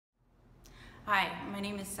Hi, my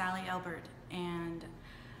name is Sally Albert, and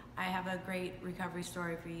I have a great recovery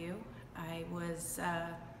story for you. I was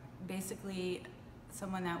basically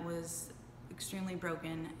someone that was extremely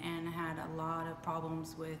broken and had a lot of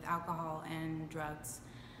problems with alcohol and drugs.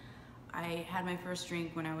 I had my first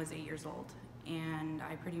drink when I was 8 years old, and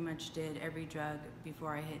I pretty much did every drug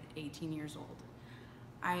before I hit 18 years old.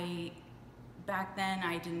 Back then,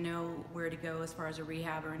 I didn't know where to go as far as a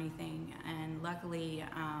rehab or anything, and luckily,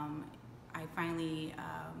 I finally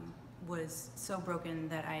was so broken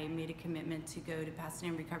that I made a commitment to go to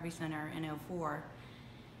Pasadena Recovery Center in '04,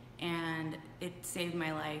 and it saved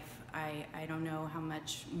my life. I don't know how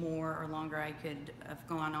much more or longer I could have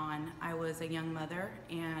gone on. I was a young mother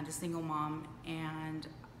and a single mom, and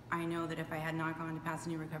I know that if I had not gone to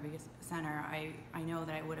Pasadena Recovery Center, I know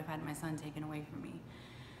that I would have had my son taken away from me.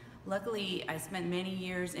 Luckily, I spent many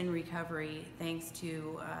years in recovery thanks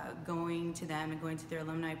to going to them and going to their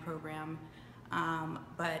alumni program.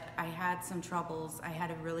 But I had some troubles. I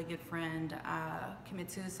had a really good friend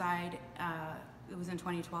commit suicide. It was in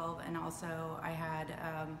 2012, and also I had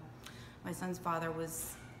my son's father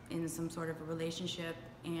was in some sort of a relationship,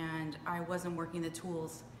 and I wasn't working the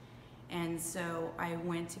tools. And so I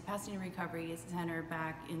went to Pasadena Recovery Center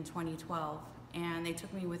back in 2012, and they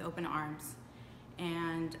took me with open arms.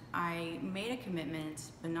 And I made a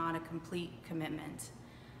commitment, but not a complete commitment.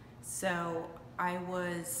 So I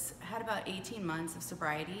had about 18 months of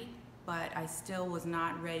sobriety, but I still was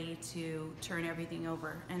not ready to turn everything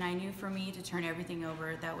over. And I knew for me to turn everything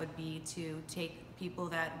over, that would be to take people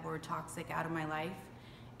that were toxic out of my life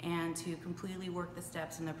and to completely work the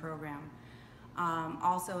steps in the program.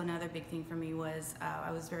 Also, another big thing for me was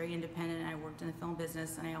I was very independent. I worked in the film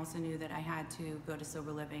business, and I also knew that I had to go to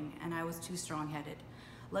sober living, and I was too strong-headed.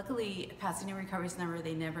 Luckily, Pasadena Recovery Center,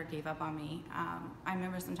 they never gave up on me. I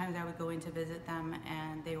remember sometimes I would go in to visit them,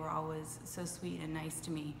 and they were always so sweet and nice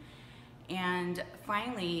to me. And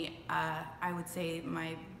finally, I would say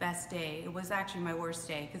my best day, it was actually my worst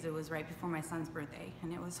day because it was right before my son's birthday,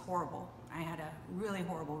 and it was horrible. I had a really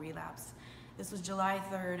horrible relapse. This was July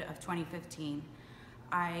 3rd of 2015.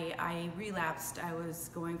 I relapsed. I was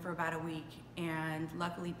going for about a week, and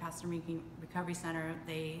luckily Pasadena Recovery Center,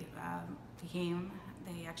 they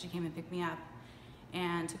actually came and picked me up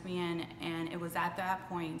and took me in, and it was at that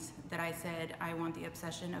point that I said I want the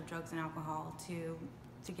obsession of drugs and alcohol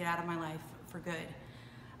to get out of my life for good.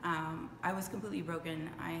 I was completely broken.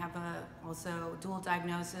 I have also dual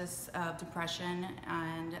diagnosis of depression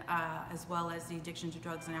and as well as the addiction to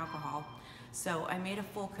drugs and alcohol. So I made a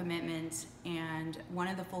full commitment, and one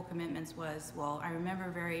of the full commitments was, well, I remember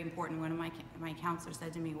very important, one of my counselors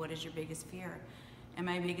said to me, what is your biggest fear? And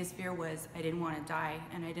my biggest fear was I didn't want to die,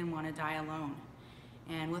 and I didn't want to die alone.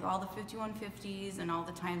 And with all the 5150s and all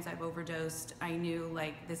the times I've overdosed, I knew,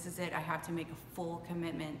 like, this is it, I have to make a full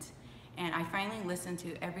commitment. And I finally listened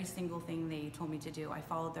to every single thing they told me to do. I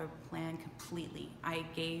followed their plan completely. I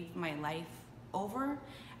gave my life over.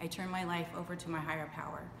 I turned my life over to my higher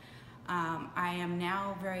power. I am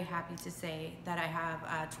now very happy to say that I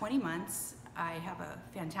have 20 months. I have a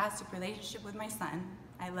fantastic relationship with my son.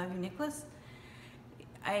 I love you, Nicholas.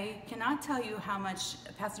 I cannot tell you how much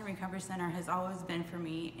Pasadena Recovery Center has always been for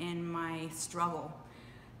me in my struggle.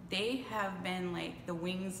 They have been like the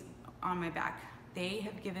wings on my back. They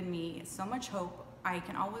have given me so much hope. I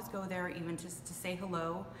can always go there even just to say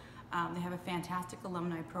hello. They have a fantastic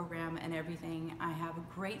alumni program and everything. I have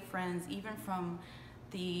great friends, even from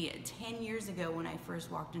the 10 years ago when I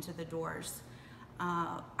first walked into the doors.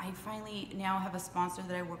 I finally now have a sponsor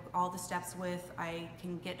that I work all the steps with. I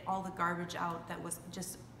can get all the garbage out that was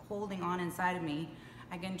just holding on inside of me.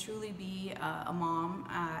 I can truly be a mom.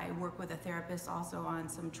 I work with a therapist also on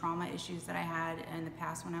some trauma issues that I had in the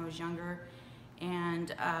past when I was younger.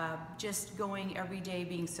 And just going every day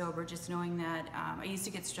being sober, just knowing that I used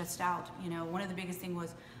to get stressed out. You know, one of the biggest things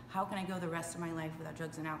was, how can I go the rest of my life without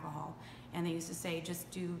drugs and alcohol? And they used to say, just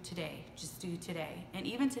do today, just do today. And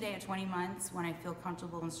even today at 20 months, when I feel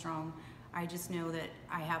comfortable and strong, I just know that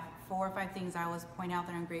I have 4 or 5 things I always point out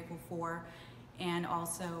that I'm grateful for. And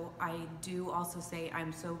also, I do also say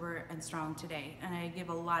I'm sober and strong today. And I give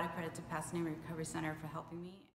a lot of credit to Pasadena Recovery Center for helping me.